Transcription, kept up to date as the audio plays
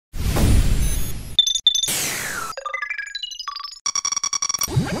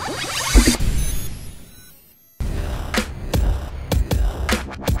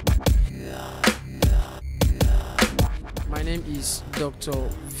is Dr.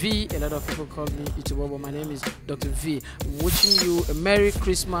 V. A lot of people call me Itubo, but my name is Dr. V. I'm wishing you a Merry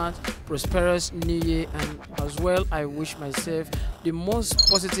Christmas, prosperous New Year, and as well, I wish myself the most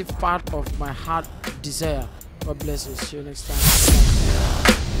positive part of my heart desire. God bless you. See you next time.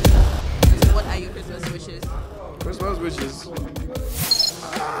 So what are your Christmas wishes? Christmas wishes?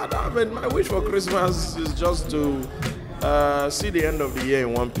 I mean, my wish for Christmas is just to see the end of the year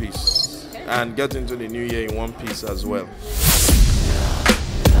in one piece and get into the new year in one piece as well.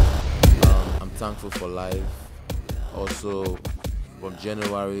 I'm thankful for life. Also, from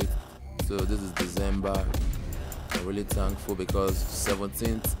January to this is December, I'm really thankful because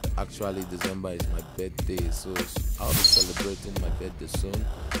 17th, actually December is my birthday, so I'll be celebrating my birthday soon.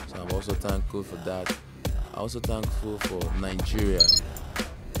 So I'm also thankful for that. I'm also thankful for Nigeria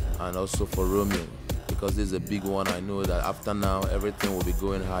and also for Romeo, because this is a big one. I know that after now, everything will be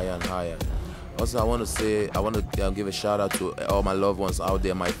going higher and higher. Also, I want to give a shout out to all my loved ones out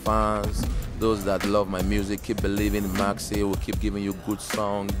there, my fans, those that love my music. Keep believing in Maxi. We'll keep giving you good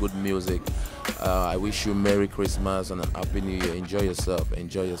song, good music. I wish you Merry Christmas and a Happy New Year. Enjoy yourself.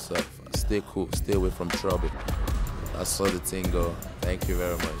 Enjoy yourself. Stay cool. Stay away from trouble. That's how the thing go. Thank you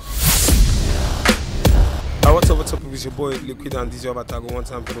very much. What's up? It's your boy Liquid, and this is your avatar. Go one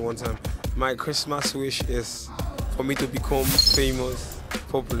time for the one time. My Christmas wish is for me to become famous,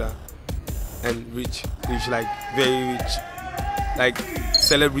 popular, and rich, like very rich, like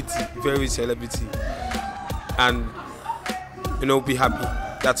celebrity, very celebrity, and be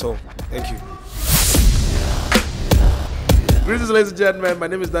happy. That's all. Thank you. Greetings, ladies and gentlemen. My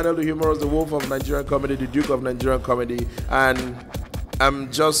name is Daniel the Humorous, the Wolf of Nigerian Comedy, the Duke of Nigerian Comedy, and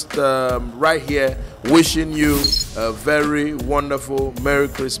I'm just right here wishing you a very wonderful Merry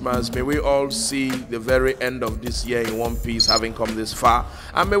Christmas. May we all see the very end of this year in one piece, having come this far.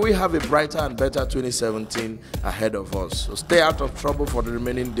 And may we have a brighter and better 2017 ahead of us. So stay out of trouble for the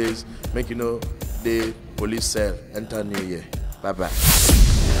remaining days. Make the police cell enter New Year. Bye-bye.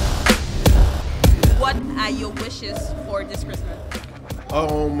 What are your wishes for this Christmas?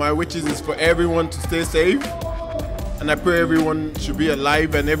 My wishes is for everyone to stay safe. And I pray everyone should be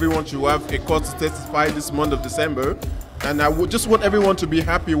alive and everyone should have a cause to testify this month of December. And I would just want everyone to be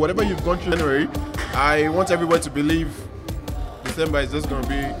happy. Whatever you've gone through in January, I want everyone to believe December is just going to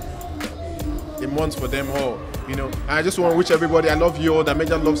be a month for them all. I just want to wish everybody, I love you all, that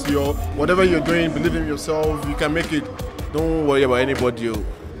Major loves you all. Whatever you're doing, believe in yourself. You can make it. Don't worry about anybody.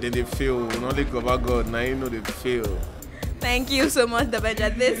 Then they fail. Only about God. Now you know they fail. Thank you so much,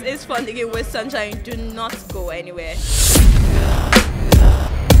 Dabeja. This is Fundigging with Sunshine. Do not go anywhere.